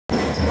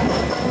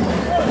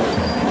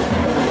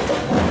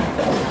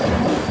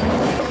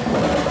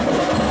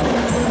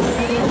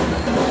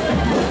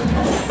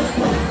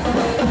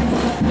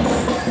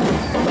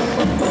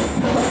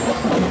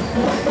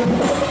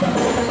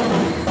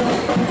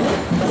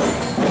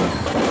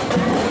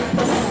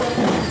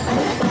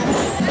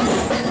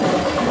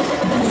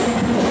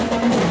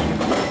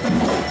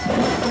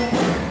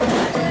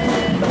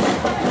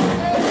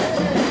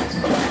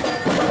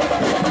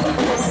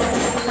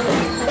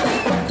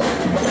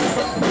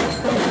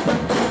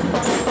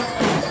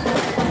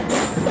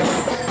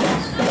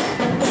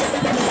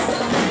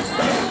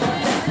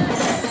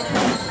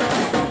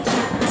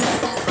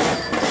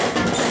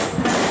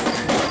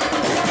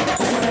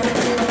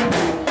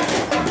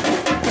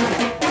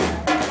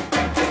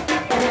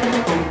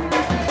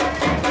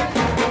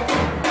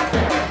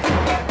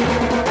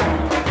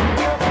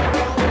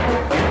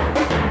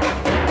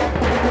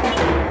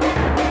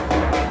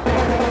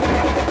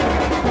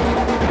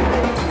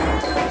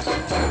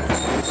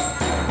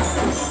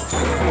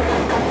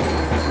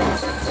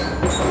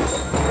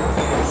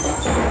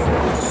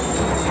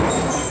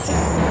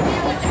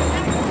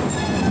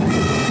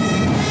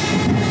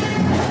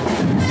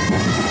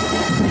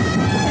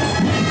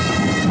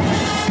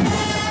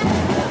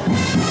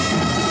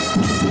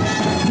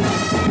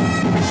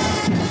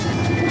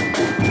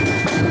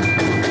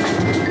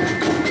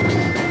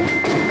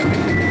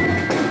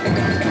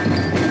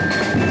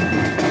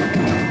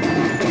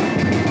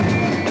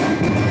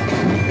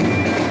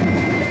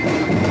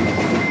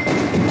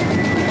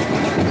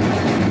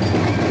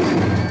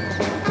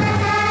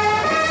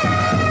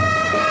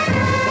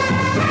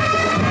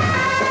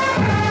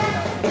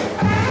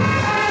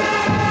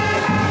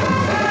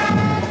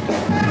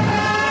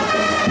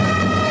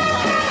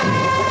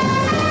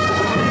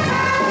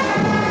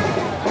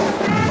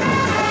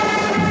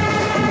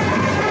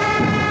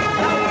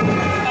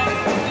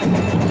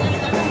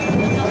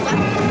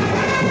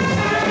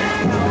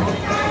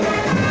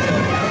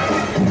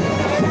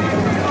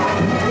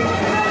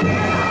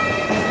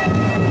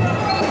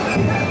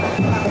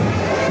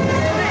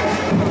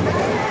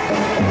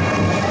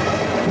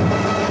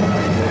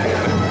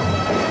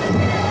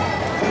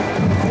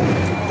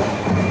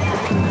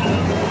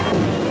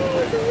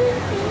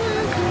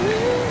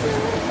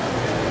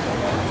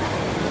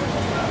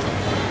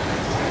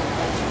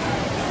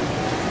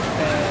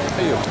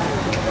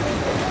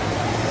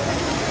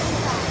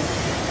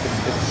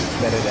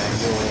Better than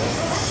yours.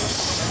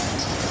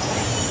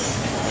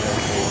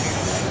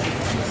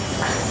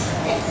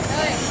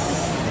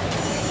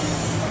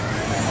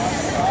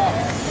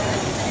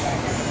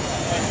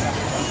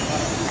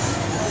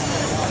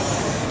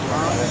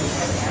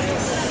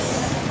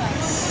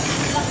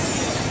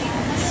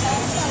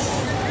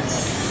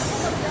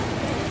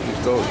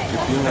 Ito,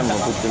 ipingan mo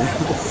po din.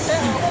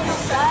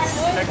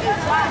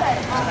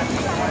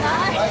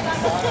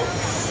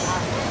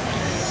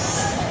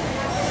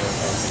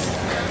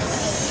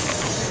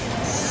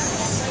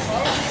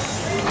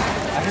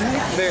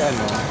 Hindi,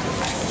 ano?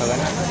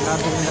 Taganan?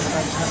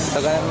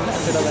 Taganan mo na?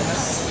 Taganan?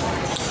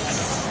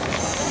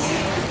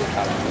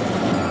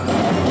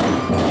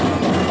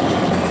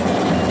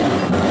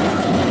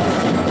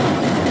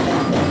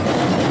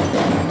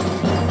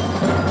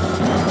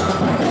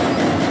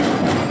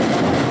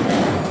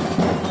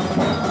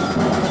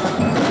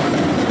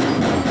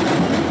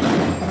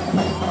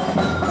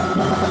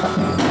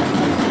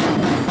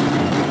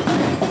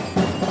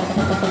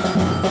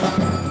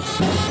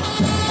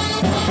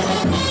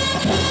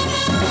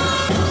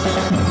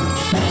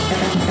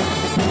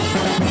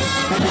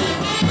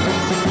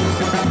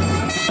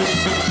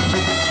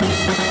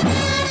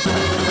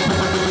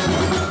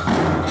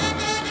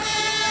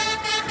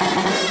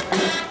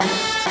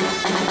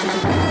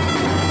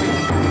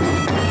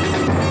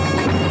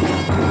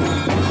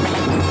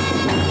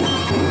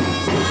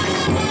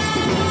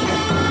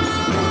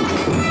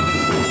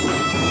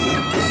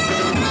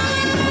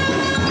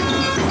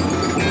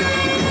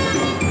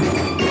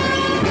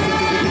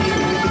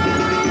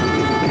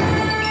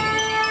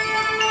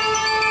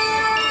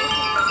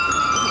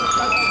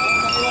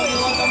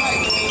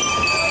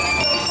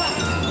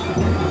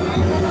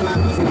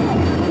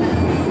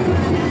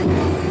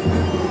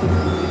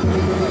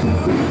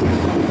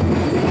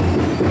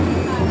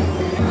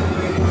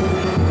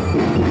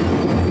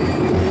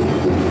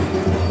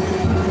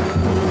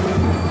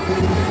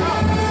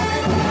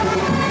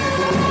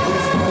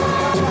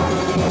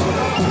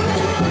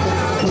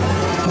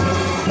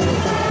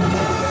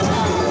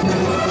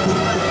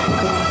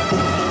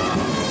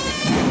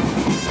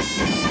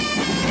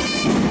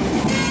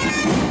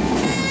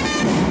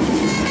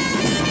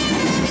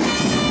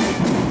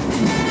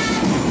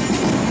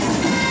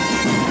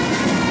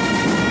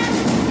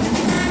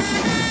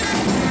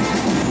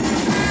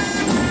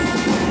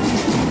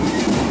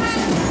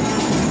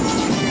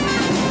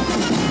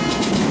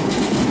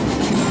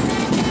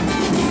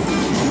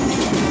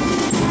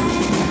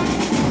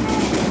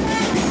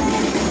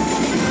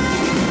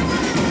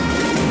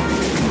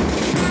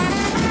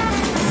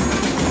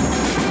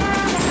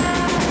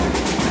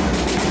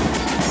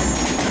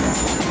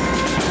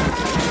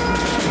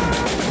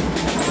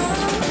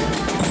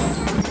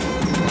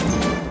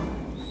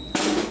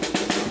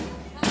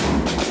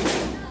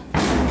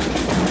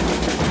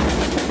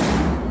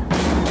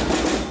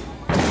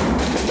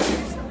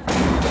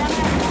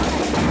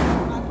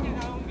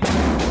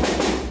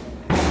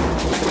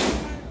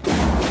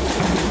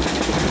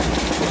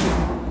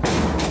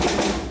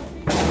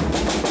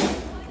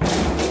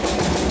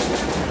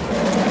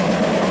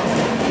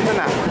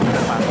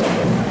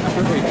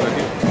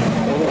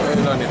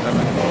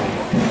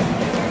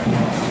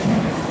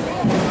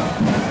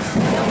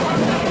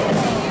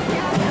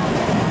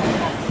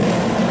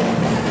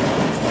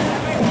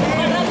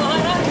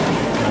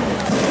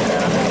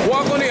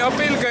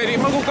 Apil kay di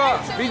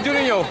maguka video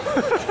ninyo.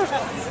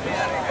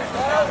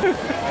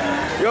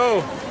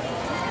 Yo.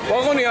 Wa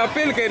ko ni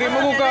apil kay di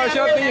maguka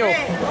shot ninyo.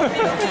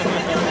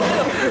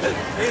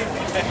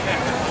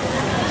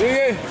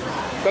 Sige.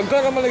 Kagka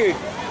ka malagi.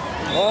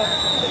 Oh.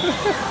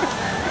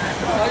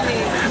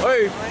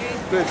 Oy.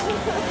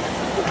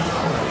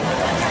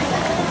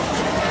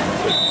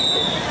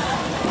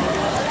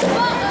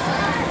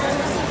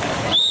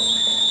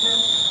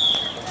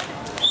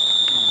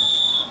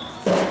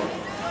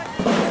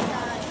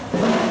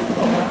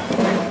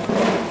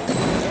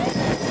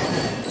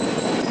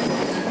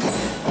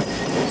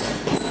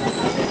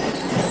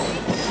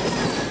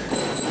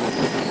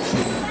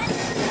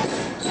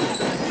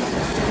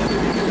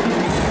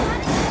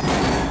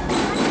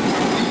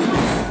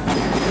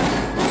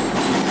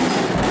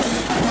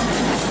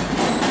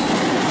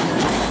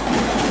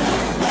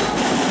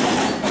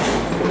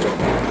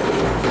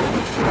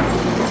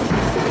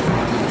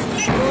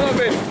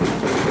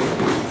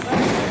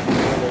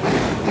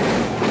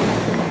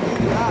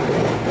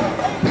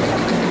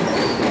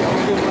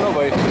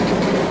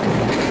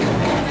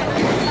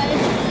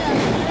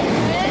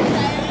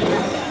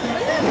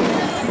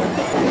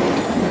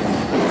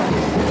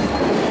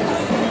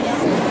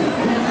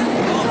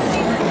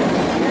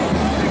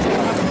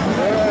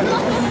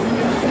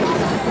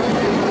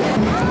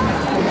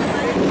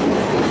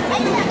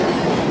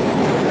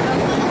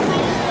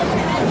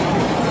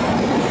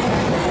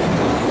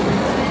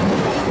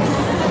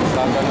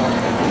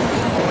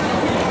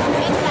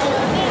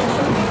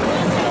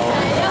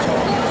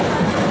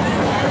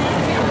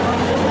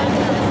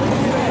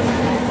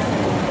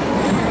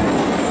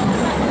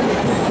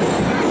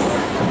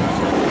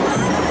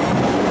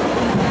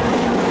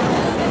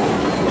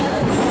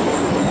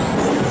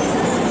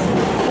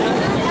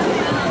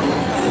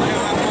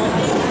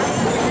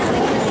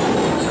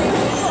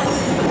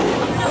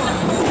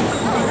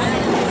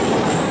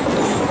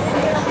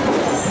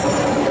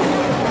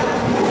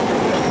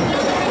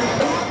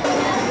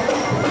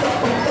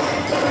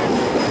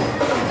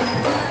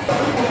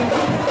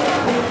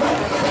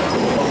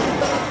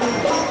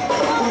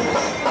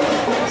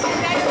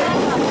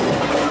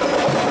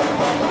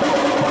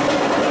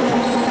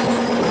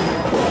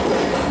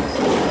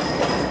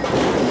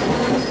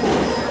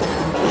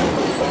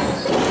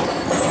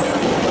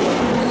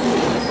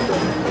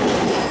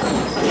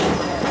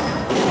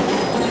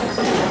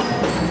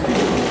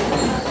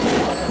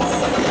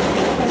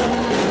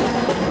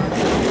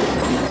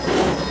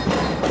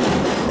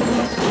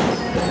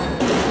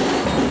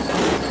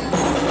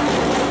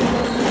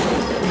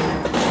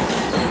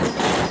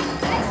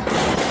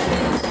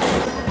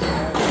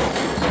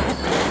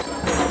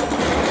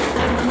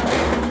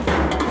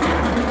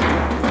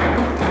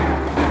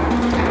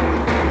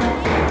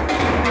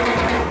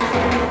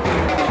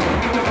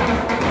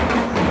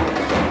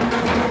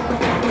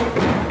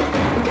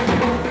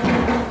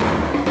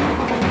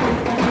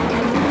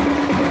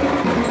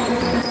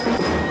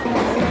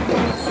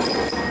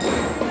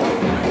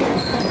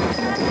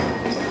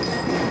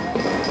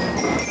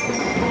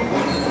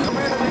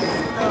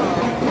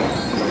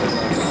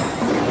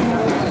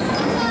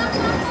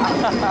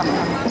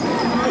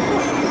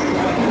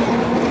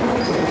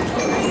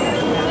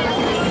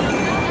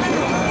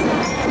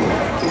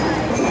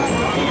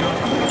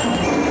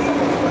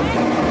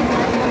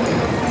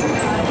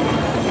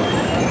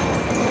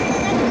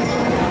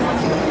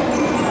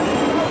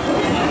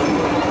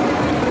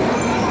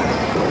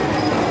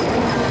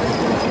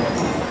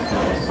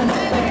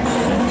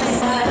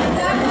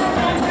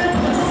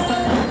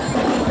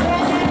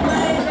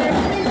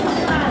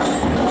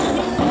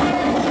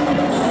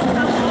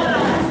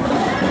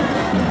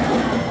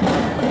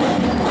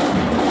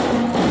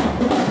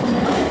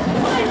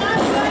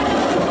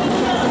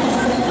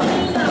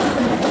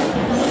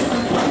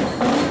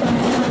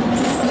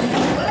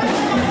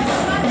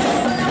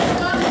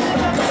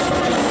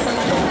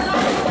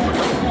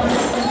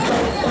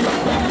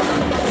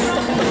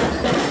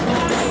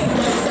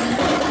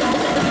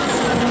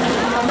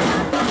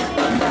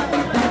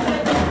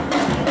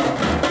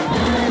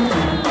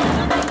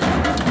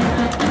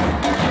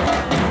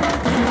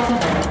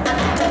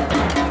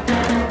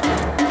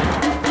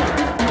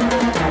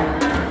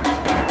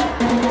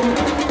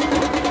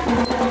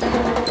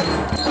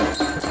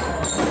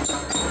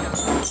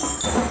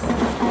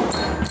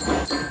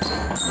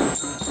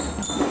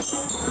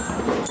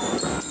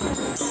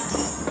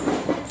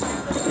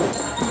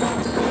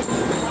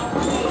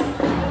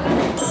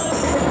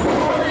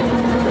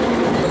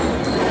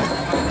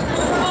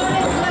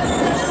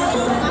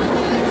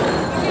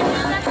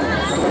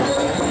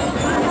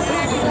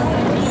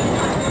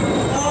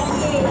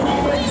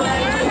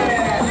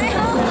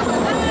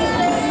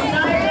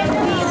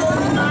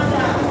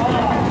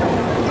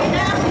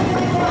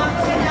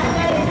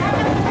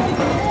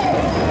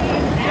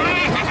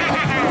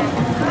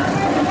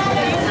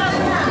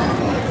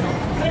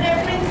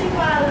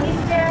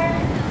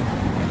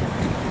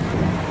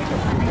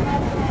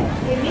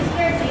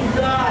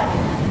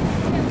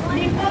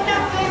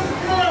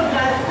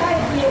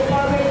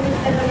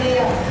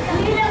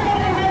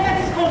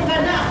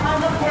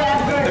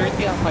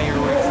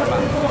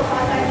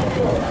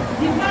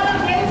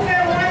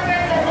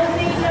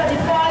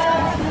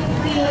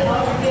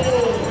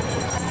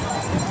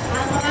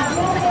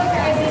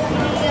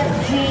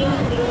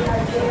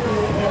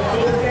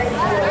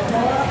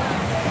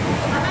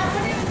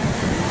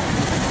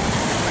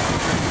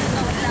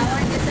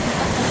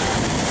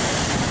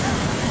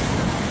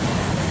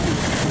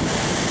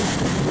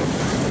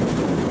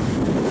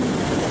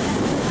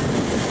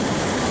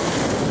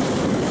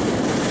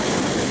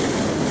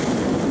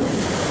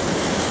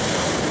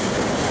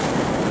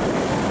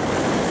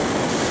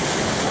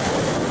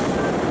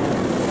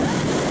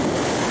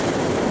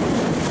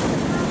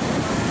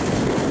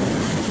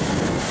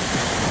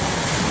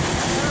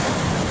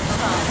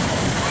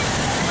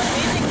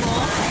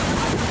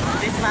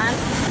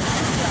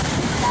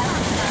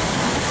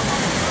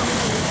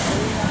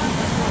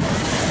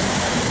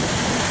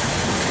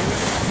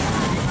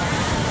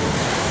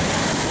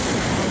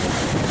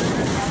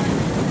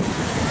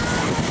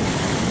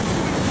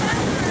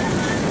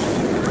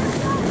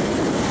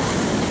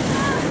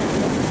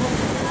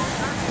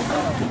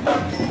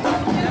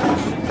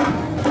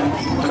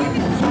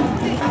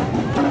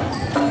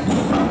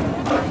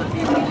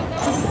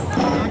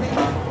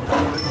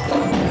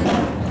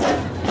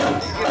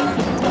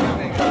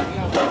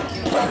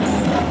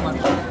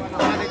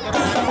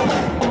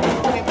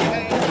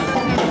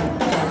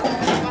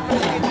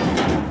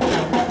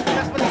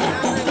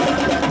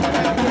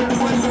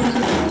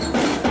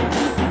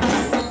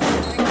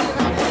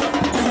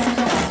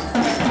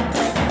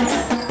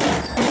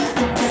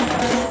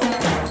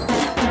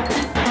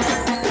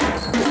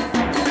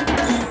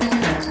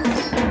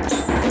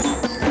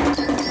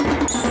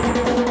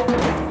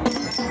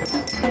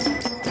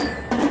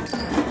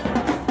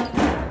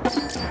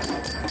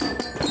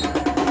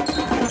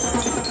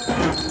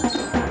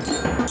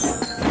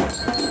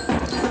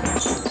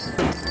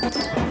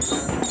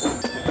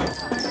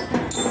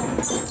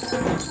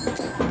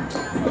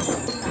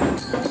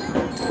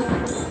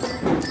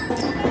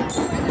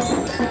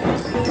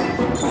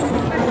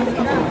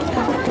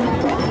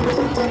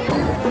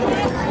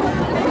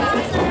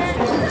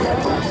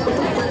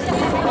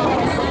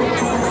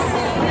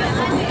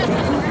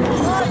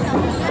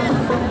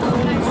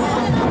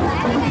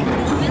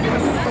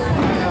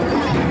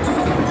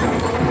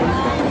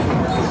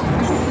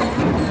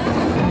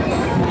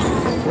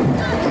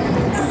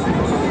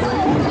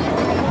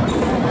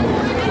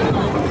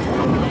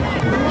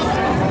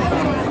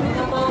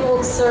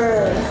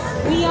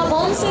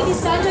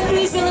 Santa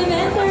Cruz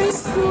Elementary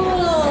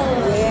School.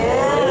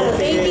 Yeah.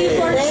 Thank you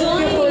for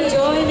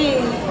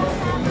joining.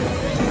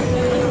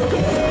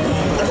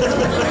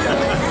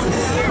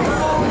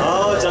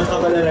 Oh, dyan ka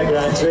pala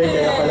nag-graduate,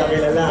 kaya pala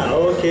kilala.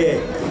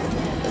 Okay.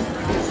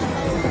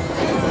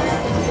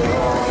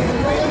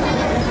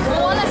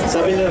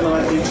 Sabi nila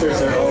mga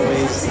teachers are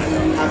always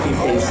happy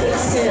faces.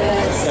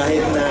 Yes.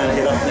 Kahit na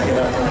hirap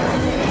na.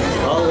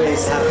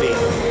 Always happy.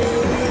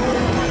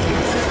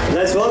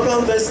 Let's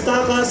welcome the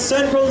Estaca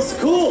Central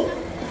School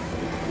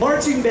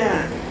Marching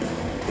Band.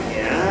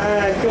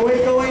 Yan,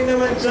 kaway-kaway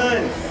naman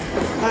dyan.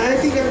 I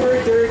think I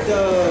heard they're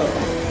the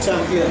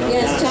champion of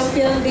Yes, last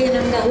champion din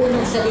ang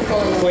naunong sa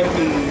Dipolog.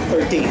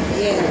 2013.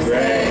 Yes.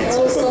 Right.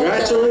 So Also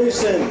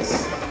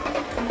congratulations.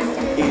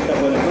 Kita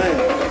mo naman,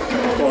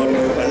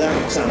 color pa lang,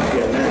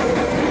 champion na.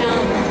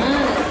 Tama.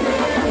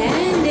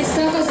 And the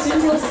Santa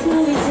Central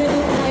School is an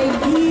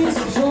ideas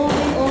joy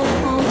of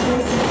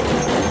campus.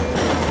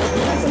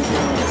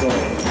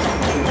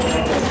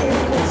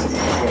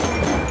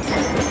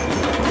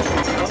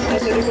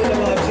 Nasa likod ng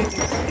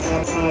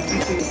mga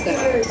teaching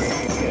staff.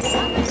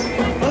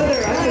 Mother,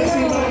 I can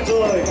see my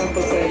joy.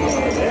 Campuseno.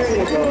 There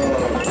you go.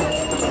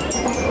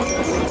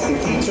 Si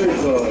Teacher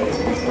Joy.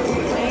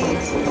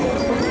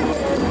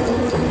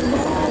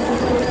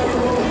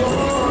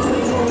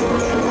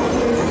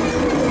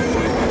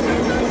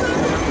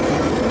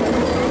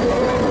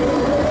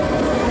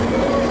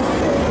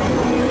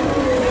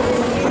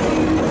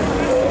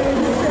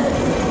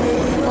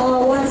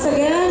 Once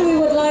again, we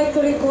would like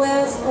to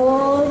request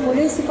all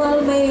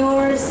municipal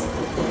mayors,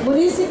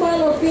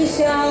 municipal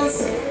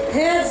officials,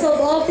 heads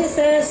of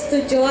offices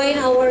to join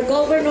our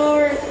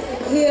governor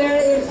here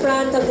in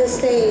front of the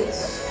stage.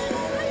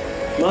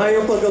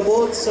 Mayong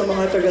pag-abot sa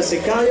mga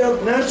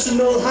taga-Sikayab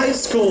National High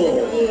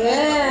School.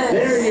 Yes.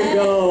 There you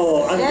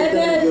go.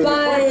 Headed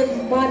by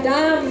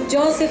Madam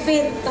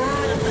Josephine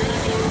Tan.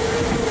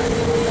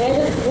 And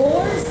of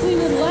course, we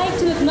would like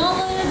to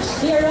acknowledge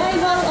the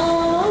arrival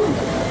of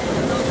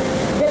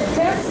the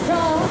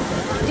TESDA,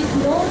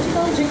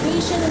 Technological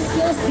Education and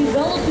Skills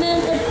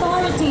Development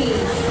Authority,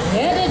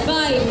 headed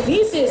by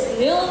Mrs.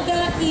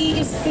 Nilda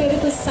E.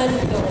 Espiritu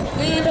Santo.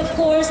 And of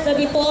course, the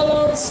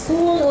Dipolog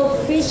School of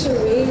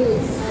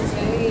Fisheries.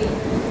 Okay.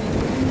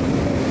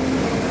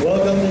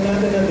 Welcome to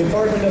natin ang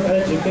Department of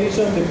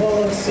Education,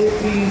 Dipolog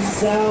City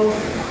South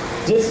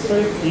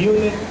District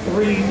Unit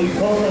 3,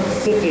 Dipolog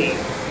City.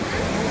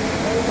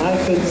 I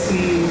could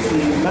see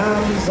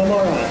Ma'am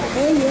Zamora.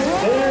 Hey,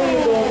 yeah. There you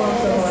go, Ma'am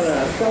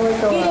Zamora.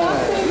 Good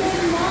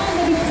afternoon, ma'am.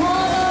 The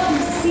Dipolog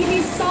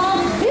City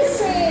South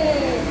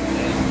District.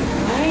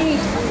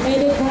 Right.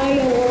 Headed by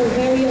our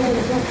very own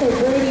Dr.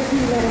 Bernie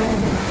Pilar.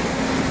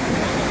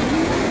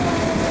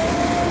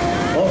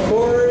 Of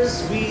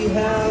course, we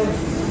have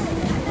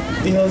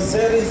the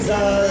Jose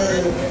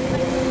Rizal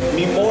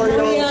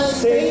Memorial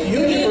State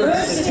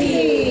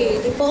University.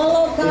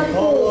 Dipolog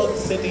Dipolog Campus.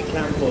 City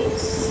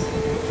Campus.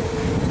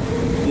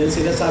 Yan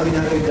sinasabi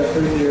natin the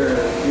premier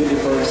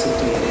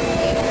university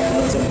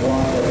of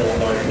Zamboanga